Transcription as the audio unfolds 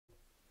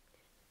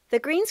The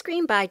Green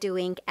Screen by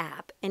Doink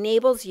app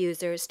enables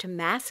users to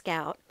mask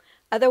out,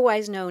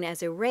 otherwise known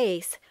as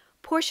erase,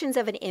 portions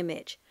of an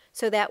image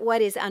so that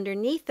what is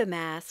underneath the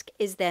mask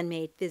is then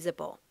made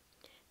visible.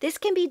 This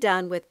can be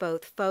done with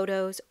both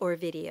photos or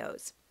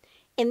videos.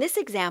 In this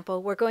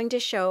example, we're going to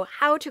show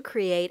how to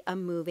create a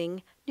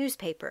moving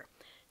newspaper,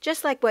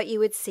 just like what you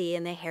would see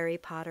in the Harry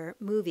Potter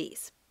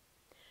movies.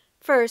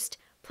 First,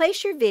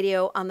 place your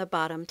video on the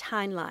bottom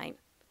timeline.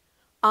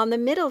 On the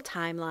middle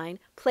timeline,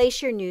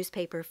 place your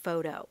newspaper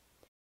photo.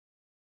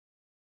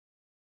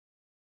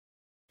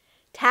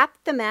 Tap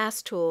the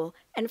mask tool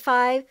and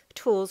 5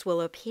 tools will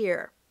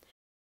appear.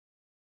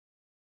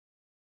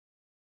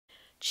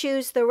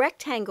 Choose the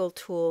rectangle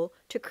tool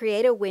to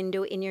create a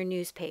window in your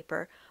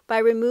newspaper by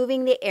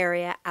removing the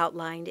area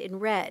outlined in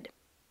red.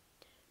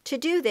 To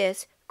do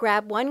this,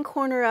 grab one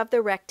corner of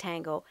the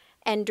rectangle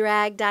and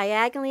drag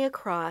diagonally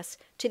across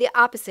to the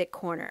opposite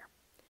corner.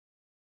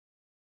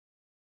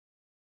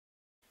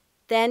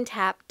 Then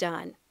tap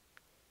Done.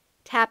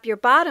 Tap your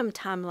bottom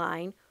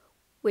timeline,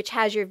 which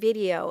has your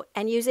video,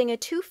 and using a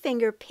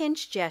 2-finger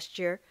pinch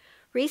gesture,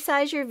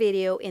 resize your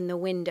video in the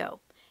window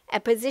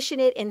and position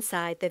it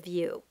inside the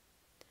view.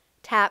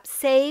 Tap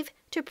Save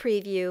to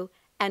preview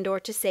and/or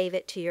to save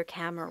it to your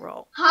camera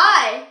roll.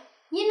 Hi!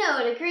 You know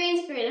what a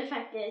green screen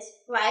effect is,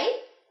 right?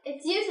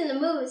 It's used in the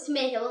movies to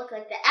make it look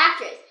like the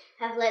actors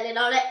have landed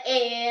on an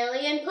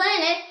alien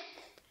planet.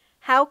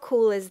 How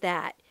cool is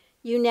that?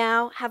 You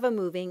now have a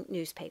moving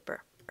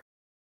newspaper.